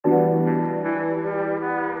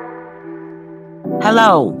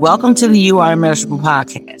Hello, welcome to the You Are Immeasurable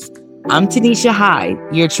podcast. I'm Tanisha Hyde,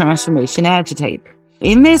 your transformation agitator.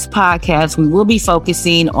 In this podcast, we will be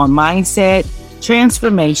focusing on mindset,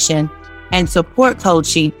 transformation, and support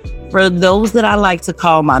coaching for those that I like to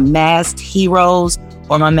call my masked heroes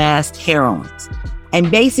or my masked heroines.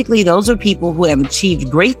 And basically, those are people who have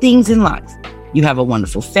achieved great things in life. You have a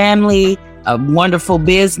wonderful family, a wonderful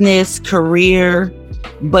business, career,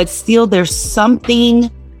 but still there's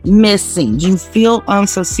something missing. You feel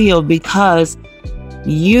unfulfilled because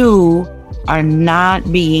you are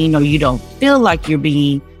not being, or you don't feel like you're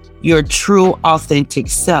being your true, authentic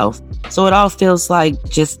self. So it all feels like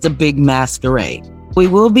just a big masquerade. We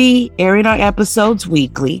will be airing our episodes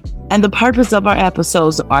weekly, and the purpose of our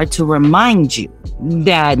episodes are to remind you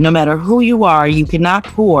that no matter who you are, you cannot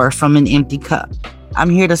pour from an empty cup. I'm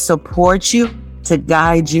here to support you, to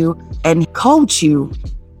guide you, and coach you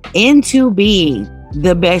into being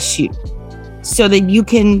the best you, so that you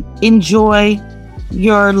can enjoy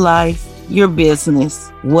your life, your business,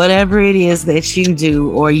 whatever it is that you do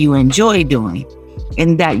or you enjoy doing,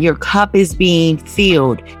 and that your cup is being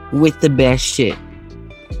filled with the best shit.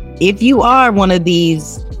 If you are one of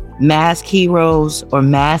these masked heroes or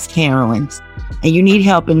masked heroines and you need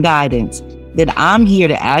help and guidance, then I'm here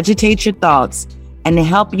to agitate your thoughts and to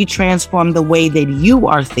help you transform the way that you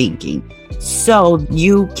are thinking so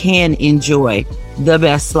you can enjoy the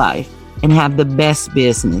best life and have the best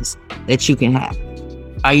business that you can have.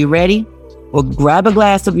 Are you ready? Well, grab a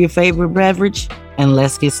glass of your favorite beverage and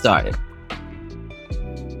let's get started.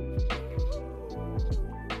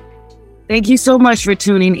 Thank you so much for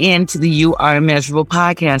tuning in to the You Are Immeasurable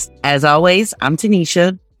podcast. As always, I'm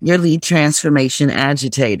Tanisha, your lead transformation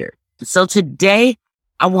agitator. So today,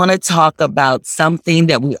 I want to talk about something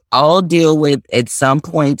that we all deal with at some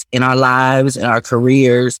point in our lives, in our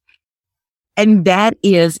careers, and that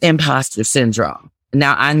is imposter syndrome.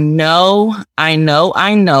 Now, I know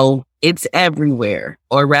it's everywhere,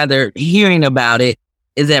 or rather hearing about it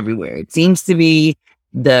is everywhere. It seems to be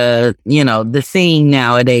the thing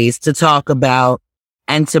nowadays to talk about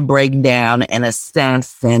and to break down and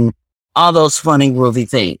assess and all those fun and groovy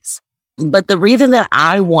things. But the reason that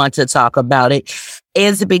I want to talk about it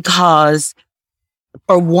is because,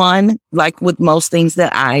 for one, like with most things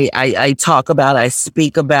that I talk about, I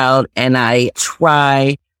speak about, and I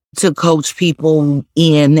try to coach people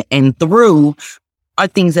in and through, are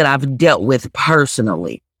things that I've dealt with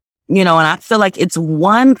personally. And I feel like it's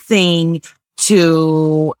one thing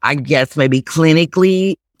to, I guess, maybe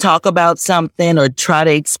clinically talk about something or try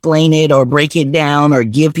to explain it or break it down or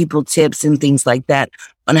give people tips and things like that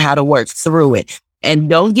on how to work through it.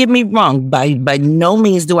 And don't get me wrong, by no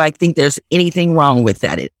means do I think there's anything wrong with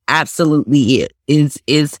that. It absolutely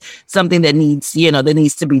is something that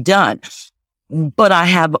needs to be done. But I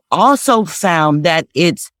have also found that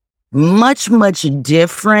it's much, much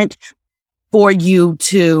different for you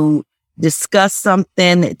to discuss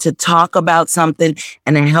something, to talk about something,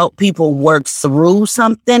 and to help people work through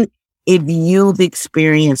something if you've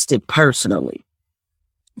experienced it personally.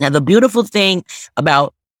 Now, the beautiful thing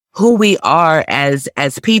about who we are as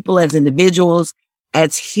people, as individuals,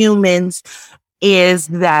 as humans, is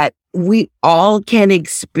that we all can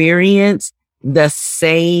experience the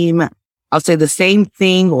same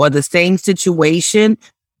thing or the same situation,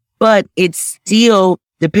 but it's still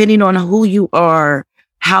depending on who you are,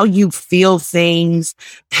 how you feel things,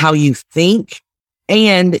 how you think.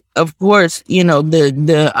 And of course,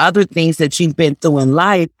 the other things that you've been through in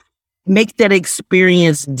life make that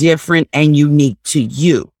experience different and unique to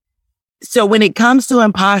you. So when it comes to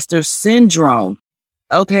imposter syndrome,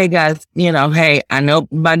 okay, guys, hey, I know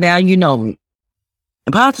by now you know me.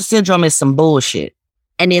 Imposter syndrome is some bullshit.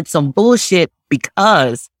 And it's some bullshit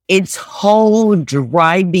because its whole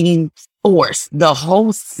driving force, the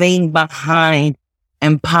whole thing behind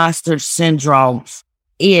imposter syndrome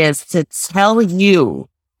is to tell you,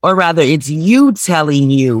 or rather it's you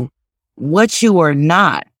telling you what you are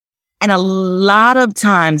not. And a lot of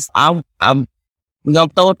times I'm going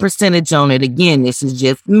to throw a percentage on it. Again, this is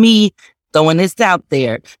just me throwing this out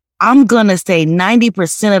there. I'm going to say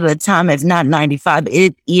 90% of the time, if not 95,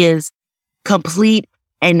 it is complete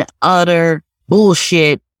and utter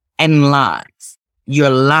bullshit and lies.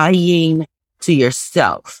 You're lying to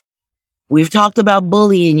yourself. We've talked about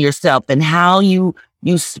bullying yourself and how you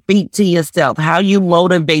speak to yourself, how you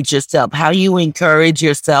motivate yourself, how you encourage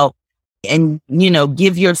yourself and,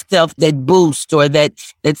 give yourself that boost or that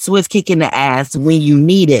swift kick in the ass when you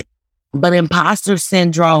need it. But imposter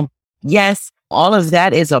syndrome, yes, all of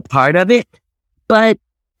that is a part of it, but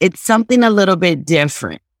it's something a little bit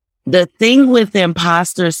different. The thing with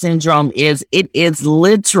imposter syndrome is it is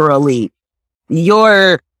literally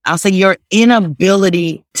I'll say your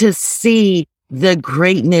inability to see the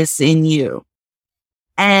greatness in you.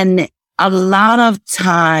 And a lot of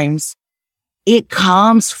times it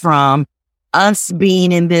comes from us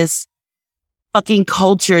being in this fucking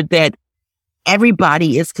culture that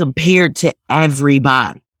everybody is compared to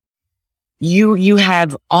everybody. You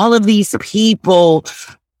have all of these people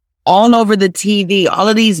all over the TV, all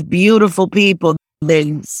of these beautiful people. Their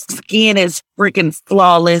skin is freaking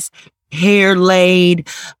flawless, hair laid.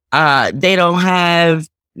 They don't have,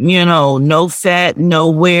 no fat, no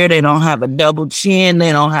wear. They don't have a double chin.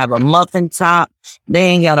 They don't have a muffin top. They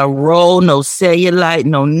ain't got a roll, no cellulite,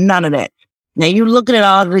 no none of that. Now you're looking at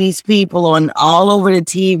all of these people on all over the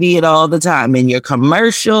TV at all the time, in your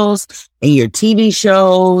commercials, in your TV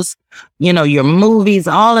shows, your movies,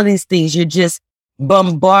 all of these things. You're just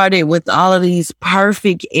bombarded with all of these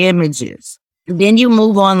perfect images. Then you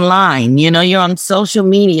move online, you're on social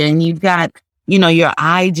media and you've got, your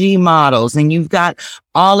IG models and you've got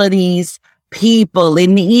all of these people.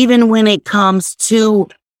 And even when it comes to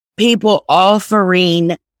people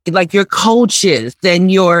offering like your coaches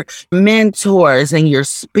and your mentors and your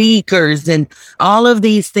speakers and all of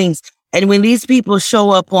these things. And when these people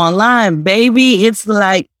show up online, baby, it's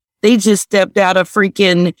like they just stepped out of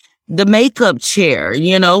freaking the makeup chair,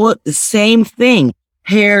 the same thing.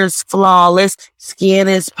 Hair's flawless, skin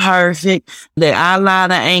is perfect, the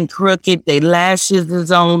eyeliner ain't crooked, their lashes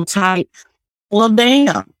is on tight. Well,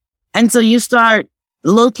 damn. And so you start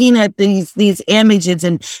looking at these images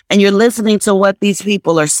and you're listening to what these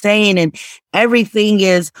people are saying, and everything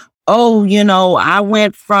is, I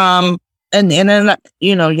went from, and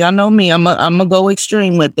y'all know me, I'm gonna go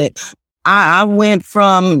extreme with it. I went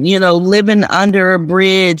from, living under a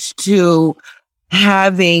bridge to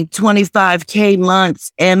having 25K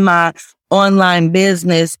months in my online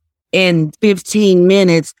business in 15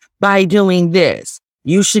 minutes by doing this.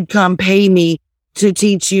 You should come pay me to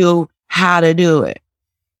teach you how to do it.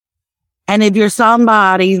 And if you're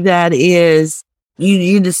somebody that is,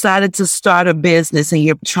 you decided to start a business and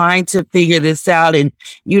you're trying to figure this out and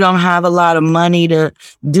you don't have a lot of money to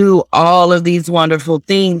do all of these wonderful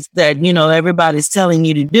things that, everybody's telling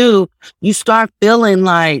you to do, you start feeling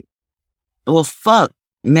like, well, fuck,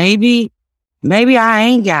 maybe I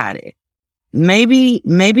ain't got it. Maybe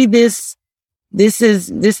this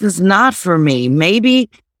is not for me. Maybe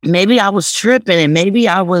I was tripping and maybe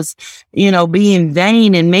I was, being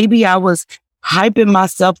vain, and maybe I was hyping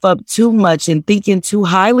myself up too much and thinking too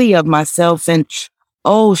highly of myself. And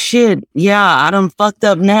oh shit, yeah, I done fucked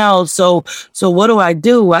up now. So what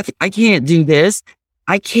do? I can't do this.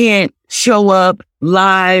 I can't show up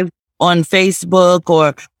live on Facebook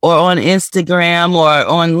or on Instagram or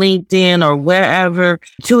on LinkedIn or wherever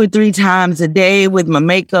 2 or 3 times a day with my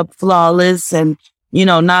makeup flawless and,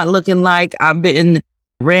 not looking like I've been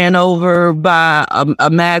ran over by a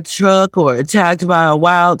mad truck or attacked by a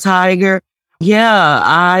wild tiger. Yeah,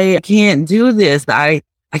 I can't do this. I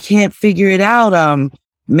can't figure it out.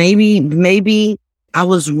 Maybe I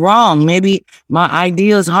was wrong. Maybe my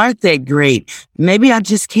ideas aren't that great. Maybe I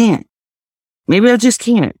just can't. Maybe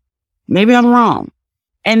I'm wrong.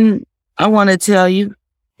 And I want to tell you,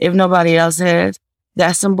 if nobody else has,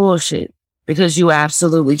 that's some bullshit, because you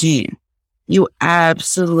absolutely can. You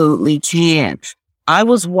absolutely can. I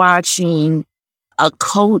was watching a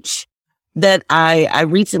coach that I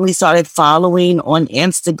recently started following on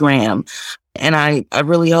Instagram, and I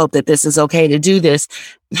really hope that this is okay to do this.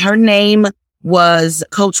 Her name was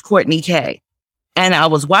Coach Courtney K. And I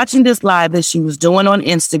was watching this live that she was doing on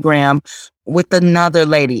Instagram with another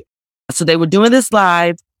lady. So they were doing this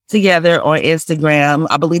live together on Instagram.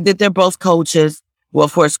 I believe that they're both coaches. Well,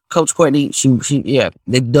 of course, Coach Courtney,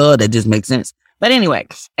 that just makes sense. But anyway,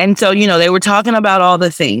 and so, they were talking about all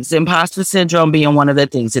the things, imposter syndrome being one of the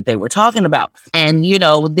things that they were talking about. And,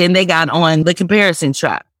 then they got on the comparison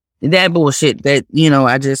trap, that bullshit that,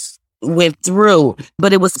 I just went through.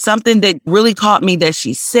 But it was something that really caught me that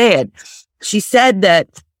she said. She said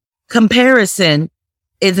that comparison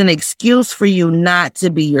is an excuse for you not to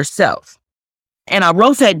be yourself. And I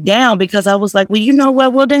wrote that down because I was like, well, you know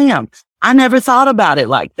what? Well, damn, I never thought about it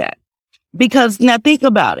like that. Because now think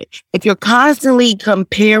about it. If you're constantly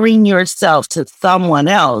comparing yourself to someone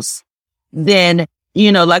else, then,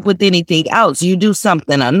 like with anything else, you do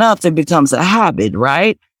something enough, it becomes a habit,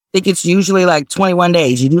 right? I think it's usually like 21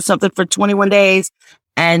 days. You do something for 21 days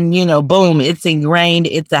and, boom, it's ingrained.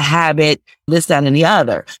 It's a habit, this, that, and the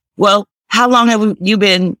other. Well, how long have we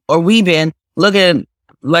been looking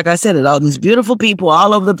like I said, all these beautiful people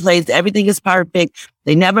all over the place. Everything is perfect.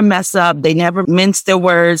 They never mess up. They never mince their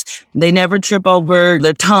words. They never trip over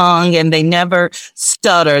their tongue, and they never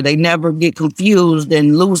stutter. They never get confused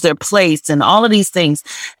and lose their place and all of these things.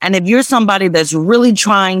 And if you're somebody that's really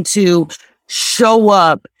trying to show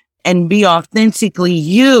up and be authentically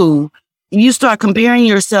you start comparing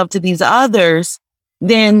yourself to these others,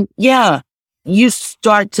 then yeah, you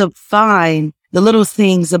start to find the little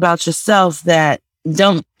things about yourself that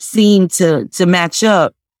don't seem to match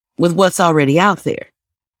up with what's already out there.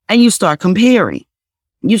 And you start comparing.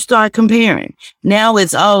 Now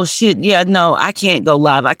it's, oh shit, yeah, no, I can't go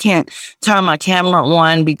live. I can't turn my camera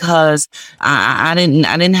on because I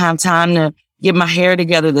didn't have time to get my hair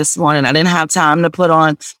together this morning. I didn't have time to put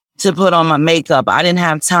on my makeup. I didn't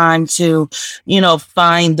have time to,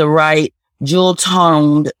 find the right jewel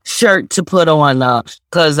toned shirt to put on,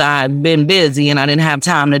 cause I've been busy and I didn't have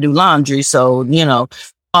time to do laundry. So,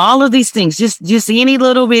 all of these things, just any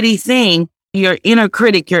little bitty thing, your inner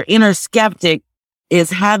critic, your inner skeptic is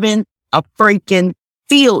having a freaking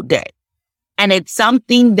field day. And it's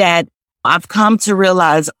something that I've come to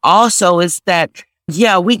realize also is that,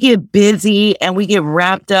 yeah, we get busy and we get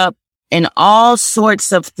wrapped up in all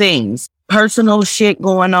sorts of things, personal shit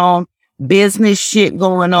going on, business shit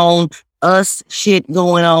going on, us shit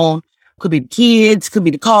going on. Could be the kids, could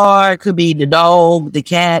be the car, could be the dog, the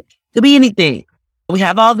cat, could be anything. We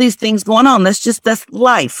have all these things going on. That's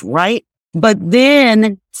life, right? But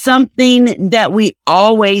then something that we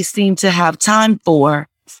always seem to have time for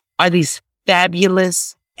are these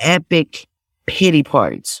fabulous, epic pity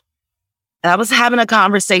parties. I was having a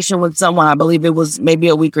conversation with someone, I believe it was maybe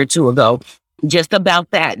a week or two ago, just about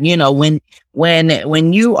that.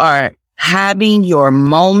 When you are having your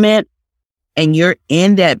moment and you're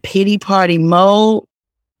in that pity party mode,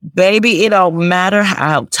 baby, it don't matter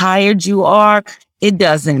how tired you are. It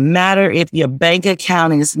doesn't matter if your bank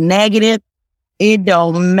account is negative. It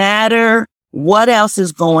don't matter what else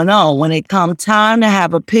is going on. When it comes time to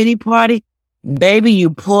have a pity party, baby, you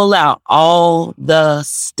pull out all the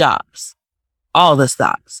stops. All the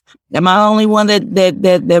stops. Am I the only one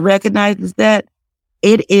that recognizes that?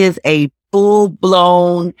 It is a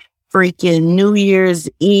full-blown freaking New Year's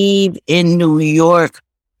Eve in New York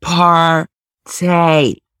party.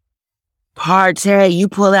 You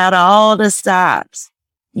pull out all the stops.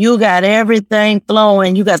 You got everything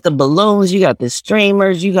flowing. You got the balloons. You got the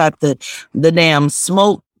streamers. You got the damn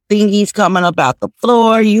smoke thingies coming up out the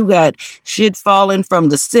floor. You got shit falling from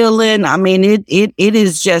the ceiling. I mean, it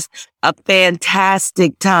is just a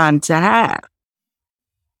fantastic time to have.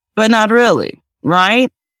 But not really,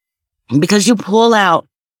 right? Because you pull out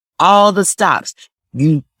all the stops.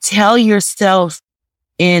 You tell yourself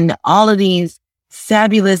in all of these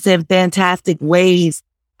fabulous and fantastic ways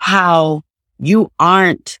how you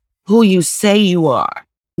aren't who you say you are.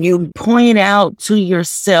 You point out to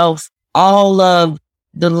yourself all of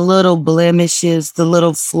the little blemishes, the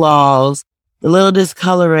little flaws, the little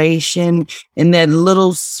discoloration in that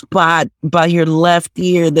little spot by your left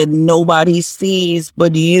ear that nobody sees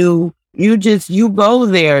but you. You go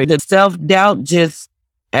there. The self-doubt just,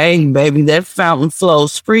 hey, baby, that fountain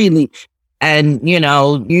flows freely. And,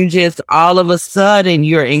 you just all of a sudden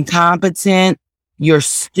you're incompetent, you're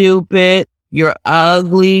stupid, you're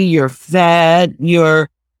ugly, you're fat, you're,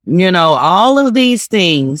 all of these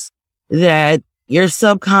things that your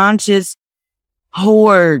subconscious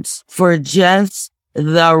hoards for just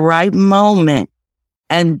the right moment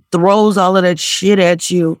and throws all of that shit at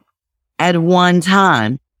you at one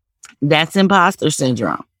time. That's imposter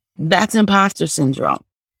syndrome.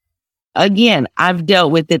 Again, I've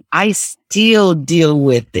dealt with it. I still deal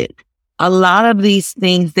with it. A lot of these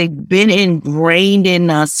things, they've been ingrained in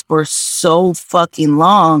us for so fucking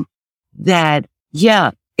long that,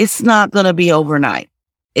 yeah, it's not going to be overnight.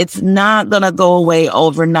 It's not going to go away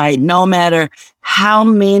overnight, no matter how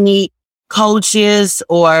many coaches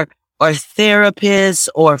or therapists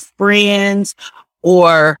or friends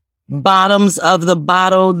or bottoms of the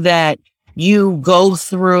bottle that you go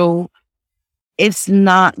through. It's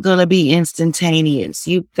not going to be instantaneous.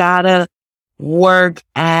 You gotta work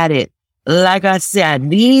at it. Like I said,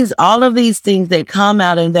 all of these things that come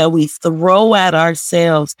out and that we throw at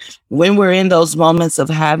ourselves when we're in those moments of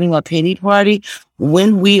having a pity party,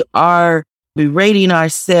 when we are berating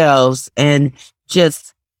ourselves and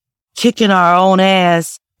just kicking our own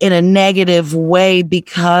ass in a negative way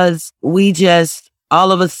because we just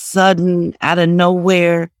all of a sudden out of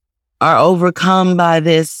nowhere are overcome by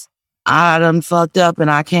this, I done fucked up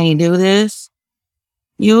and I can't do this.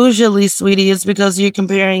 Usually, sweetie, it's because you're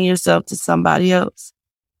comparing yourself to somebody else.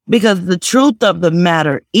 Because the truth of the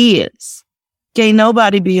matter is Can't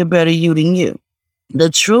nobody be a better you than you. The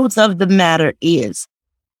truth of the matter is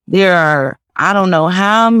there are, I don't know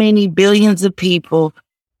how many billions of people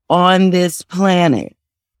on this planet.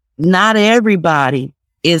 Not everybody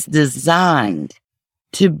is designed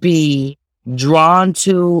to be drawn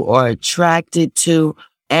to or attracted to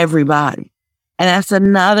everybody. And that's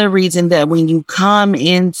another reason that when you come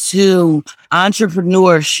into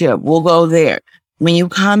entrepreneurship, we'll go there. When you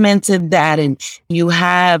come into that and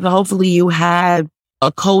hopefully you have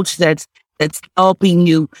a coach that's helping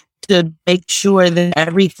you to make sure that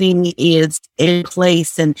everything is in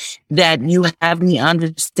place and that you have the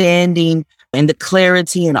understanding and the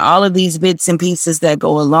clarity and all of these bits and pieces that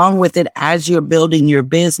go along with it as you're building your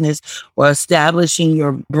business or establishing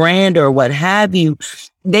your brand or what have you.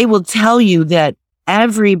 They will tell you that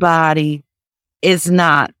everybody is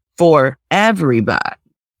not for everybody.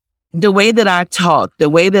 The way that I talk, the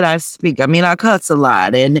way that I speak, I mean, I cuss a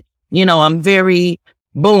lot and, I'm very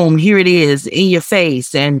boom, here it is in your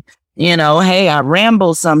face. And, hey, I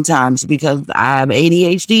ramble sometimes because I have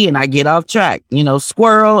ADHD and I get off track,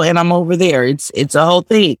 squirrel and I'm over there. It's a whole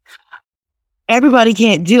thing. Everybody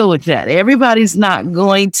can't deal with that. Everybody's not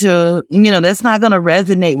going to, that's not going to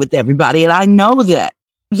resonate with everybody. And I know that.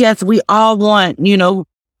 Yes, we all want,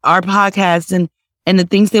 our podcast and the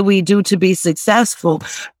things that we do to be successful.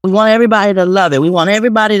 We want everybody to love it. We want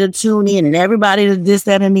everybody to tune in and everybody to this,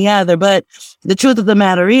 that, and the other. But the truth of the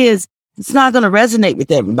matter is, it's not going to resonate with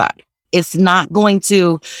everybody. It's not going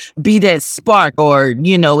to be that spark or,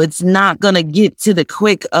 it's not going to get to the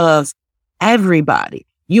quick of everybody.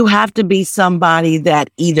 You have to be somebody that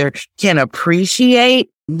either can appreciate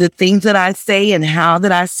the things that I say and how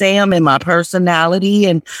that I say them and my personality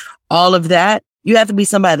and all of that. You have to be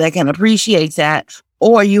somebody that can appreciate that,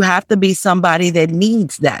 or you have to be somebody that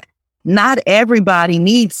needs that. Not everybody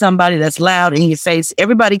needs somebody that's loud in your face.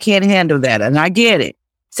 Everybody can't handle that. And I get it.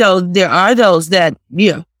 So there are those that,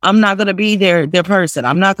 I'm not going to be their person.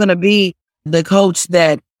 I'm not going to be the coach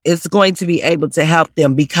that is going to be able to help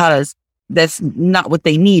them because that's not what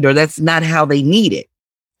they need or that's not how they need it.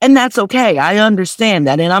 And that's okay. I understand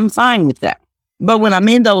that and I'm fine with that. But when I'm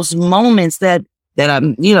in those moments that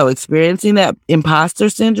I'm, experiencing that imposter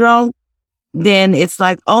syndrome, then it's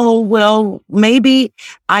like, oh, well, maybe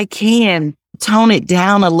I can tone it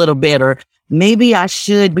down a little bit, or maybe I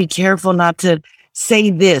should be careful not to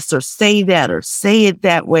say this or say that or say it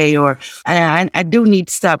that way. Or I do need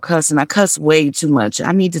to stop cussing. I cuss way too much.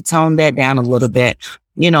 I need to tone that down a little bit.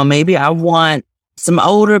 Maybe I want some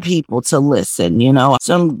older people to listen,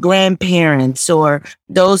 some grandparents or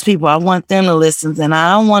those people. I want them to listen and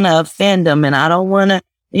I don't want to offend them. And I don't want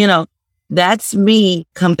to, that's me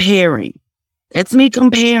comparing. That's me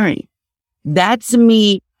comparing. That's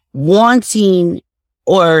me wanting,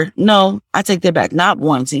 or no, I take that back, not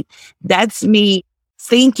wanting. That's me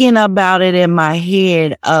thinking about it in my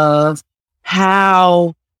head of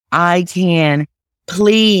how I can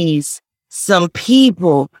please some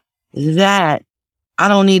people that I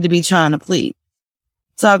don't need to be trying to please.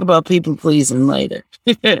 Talk about people pleasing later.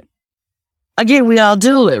 Again, we all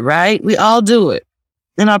do it, right? We all do it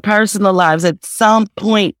in our personal lives. At some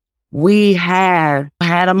point, we have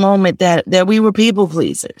had a moment that we were people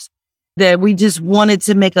pleasers, that we just wanted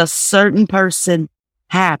to make a certain person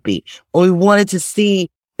happy, or we wanted to see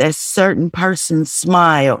that certain person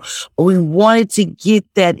smile, or we wanted to get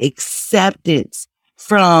that acceptance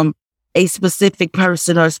from a specific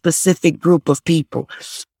person or a specific group of people.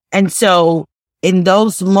 And so in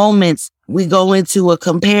those moments, we go into a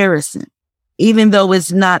comparison, even though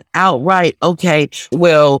it's not outright, okay,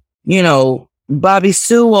 well, Bobby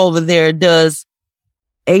Sue over there does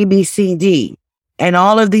ABCD and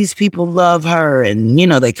all of these people love her and,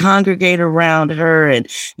 they congregate around her and,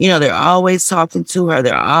 they're always talking to her.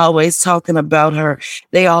 They're always talking about her.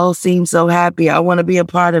 They all seem so happy. I want to be a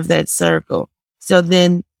part of that circle. So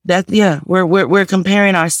then we're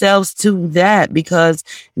comparing ourselves to that because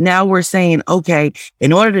now we're saying, okay,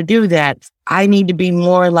 in order to do that, I need to be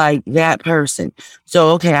more like that person. So,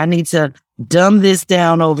 okay, I need to dumb this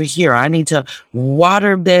down over here. I need to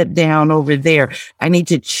water that down over there. I need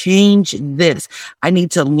to change this. I need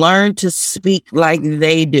to learn to speak like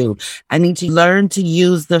they do. I need to learn to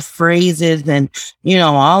use the phrases and,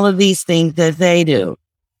 all of these things that they do.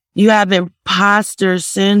 You have imposter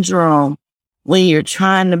syndrome when you're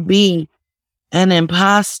trying to be an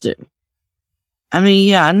imposter. I mean,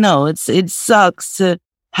 yeah, I know it sucks to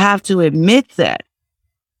have to admit that.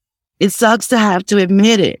 It sucks to have to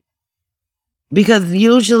admit it because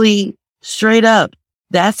usually straight up,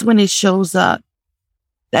 that's when it shows up.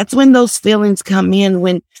 That's when those feelings come in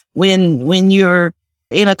when you're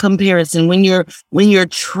in a comparison, when you're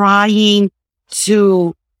trying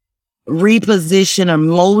to reposition or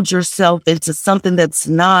mold yourself into something that's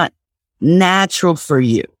not natural for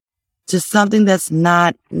you, to something that's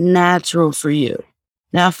not natural for you.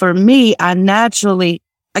 Now, for me, I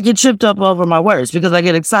get tripped up over my words because I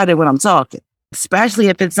get excited when I'm talking, especially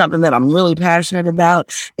if it's something that I'm really passionate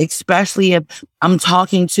about, especially if I'm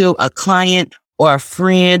talking to a client or a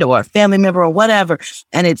friend or a family member or whatever,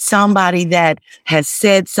 and it's somebody that has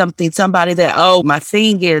said something, somebody that, my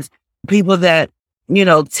thing is people that,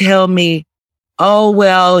 tell me, oh,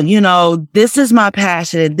 well, this is my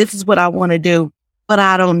passion and this is what I want to do, but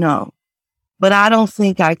I don't know. But I don't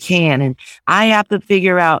think I can. And I have to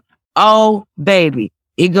figure out, oh, baby,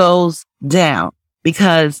 it goes down.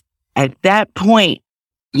 Because at that point,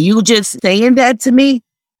 you just saying that to me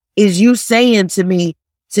is you saying to me,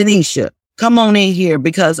 Tanisha, come on in here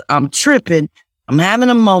because I'm tripping. I'm having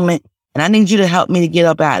a moment and I need you to help me to get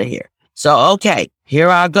up out of here. So, okay, here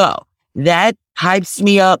I go. That hypes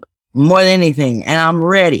me up more than anything. And I'm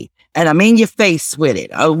ready. And I'm in your face with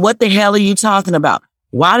it. What the hell are you talking about?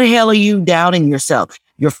 Why the hell are you doubting yourself?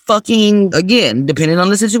 You're fucking, again, depending on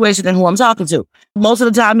the situation and who I'm talking to. Most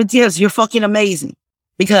of the time it's yes, you're fucking amazing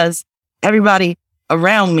because everybody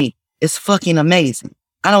around me is fucking amazing.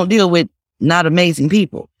 I don't deal with not amazing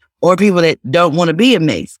people or people that don't want to be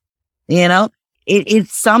amazing.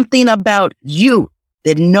 It's something about you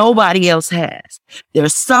that nobody else has.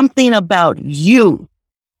 There's something about you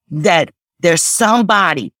that there's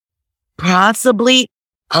somebody, possibly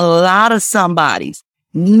a lot of somebodies,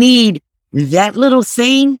 need that little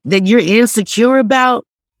thing that you're insecure about.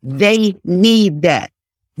 They need that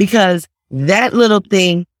because that little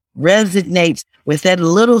thing resonates with that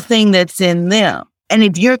little thing that's in them. And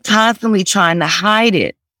if you're constantly trying to hide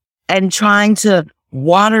it and trying to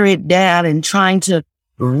water it down and trying to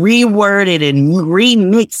reword it and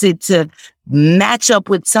remix it to match up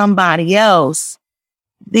with somebody else,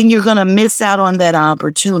 then you're going to miss out on that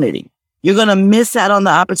opportunity. You're going to miss out on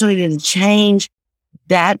the opportunity to change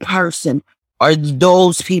that person or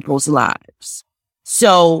those people's lives.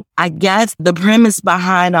 So I guess the premise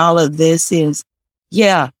behind all of this is,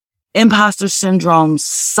 imposter syndrome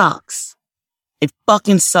sucks. It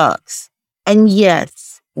fucking sucks. And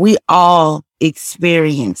yes, we all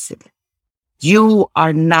experience it. You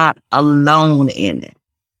are not alone in it.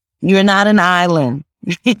 You're not an island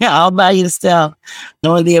all by yourself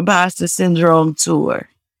on the imposter syndrome tour.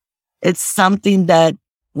 It's something that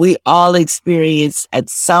we all experience at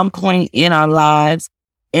some point in our lives,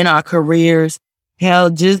 in our careers, hell,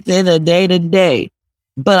 just in a day-to-day.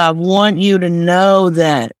 But I want you to know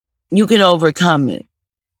that you can overcome it.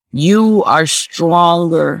 You are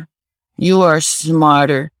stronger, you are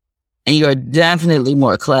smarter, and you're definitely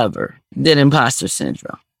more clever than imposter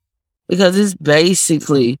syndrome. Because it's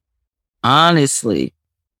basically, honestly,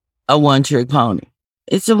 a one-trick pony.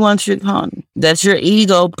 It's a one-trick pony that your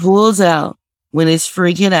ego pulls out when it's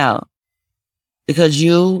freaking out because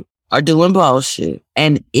you are doing bullshit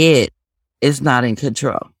and it is not in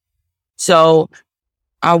control. So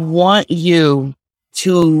I want you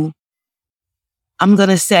to, I'm going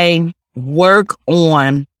to say, work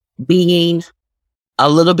on being a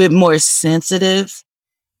little bit more sensitive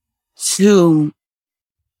to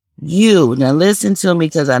you. Now listen to me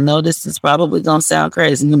because I know this is probably going to sound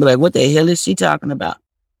crazy. You're going to be like, what the hell is she talking about?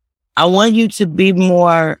 I want you to be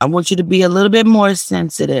a little bit more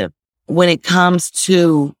sensitive when it comes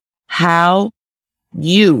to how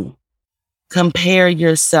you compare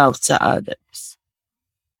yourself to others.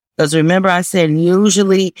 Because remember I said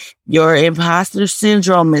usually your imposter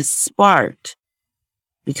syndrome is sparked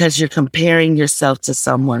because you're comparing yourself to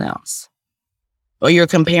someone else. Or you're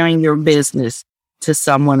comparing your business to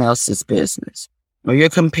someone else's business. Or you're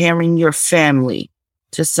comparing your family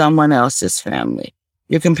to someone else's family.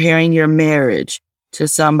 You're comparing your marriage to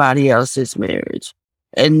somebody else's marriage.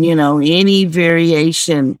 And, any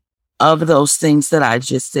variation of those things that I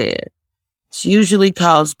just said, it's usually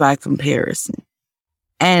caused by comparison.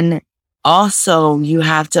 And also you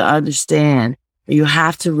have to understand, you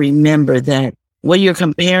have to remember that what you're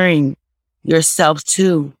comparing yourself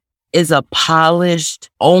to is a polished,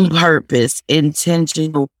 on purpose,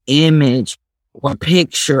 intentional image or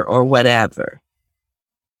picture or whatever.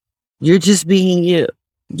 You're just being you.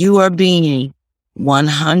 You are being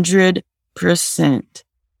 100%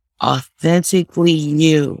 authentically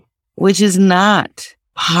you, which is not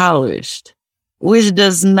polished, which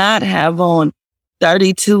does not have on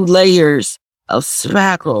 32 layers of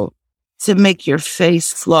spackle to make your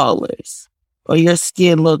face flawless or your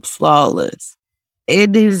skin look flawless.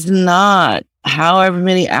 It is not however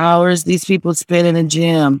many hours these people spend in a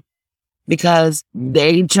gym because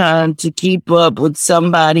they trying to keep up with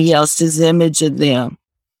somebody else's image of them.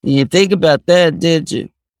 You think about that, did you?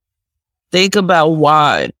 Think about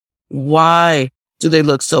why. Why do they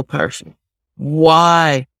look so perfect?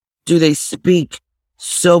 Why do they speak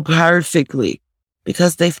so perfectly?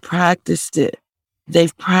 Because they've practiced it.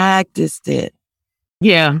 They've practiced it.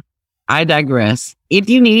 Yeah, I digress. If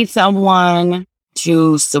you need someone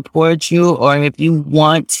to support you, or if you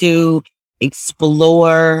want to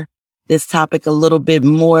explore this topic a little bit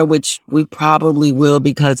more, which we probably will,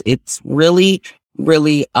 because it's really,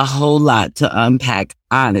 really a whole lot to unpack,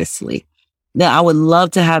 honestly, then I would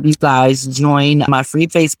love to have you guys join my free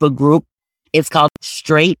Facebook group. It's called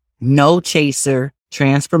Straight No Chaser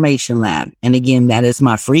Transformation Lab. And again, that is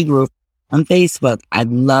my free group on Facebook. I'd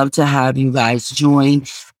love to have you guys join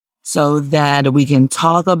so that we can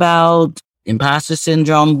talk about imposter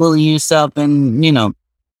syndrome, bullying yourself, and,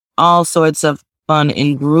 all sorts of fun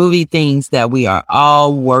and groovy things that we are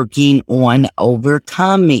all working on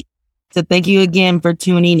overcoming. So thank you again for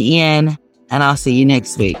tuning in, and I'll see you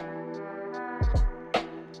next week.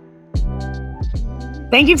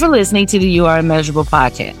 Thank you for listening to the You Are Immeasurable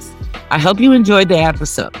podcast. I hope you enjoyed the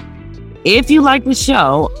episode. If you like the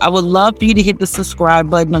show, I would love for you to hit the subscribe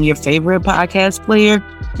button on your favorite podcast player,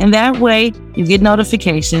 and that way you get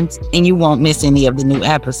notifications and you won't miss any of the new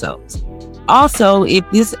episodes. Also, if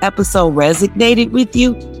this episode resonated with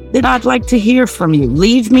you, then I'd like to hear from you.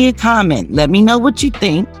 Leave me a comment. Let me know what you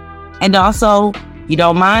think. And also, if you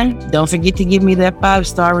don't mind, don't forget to give me that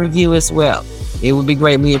 5-star review as well. It would be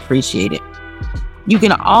greatly appreciated. You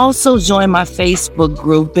can also join my Facebook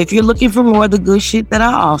group if you're looking for more of the good shit that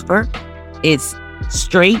I offer. It's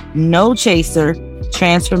Straight No Chaser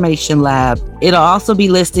Transformation Lab. It'll also be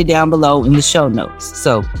listed down below in the show notes,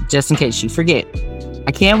 so just in case you forget.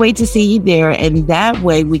 I can't wait to see you there, and that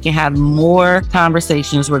way we can have more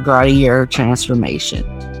conversations regarding your transformation.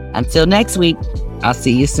 Until next week, I'll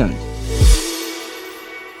see you soon.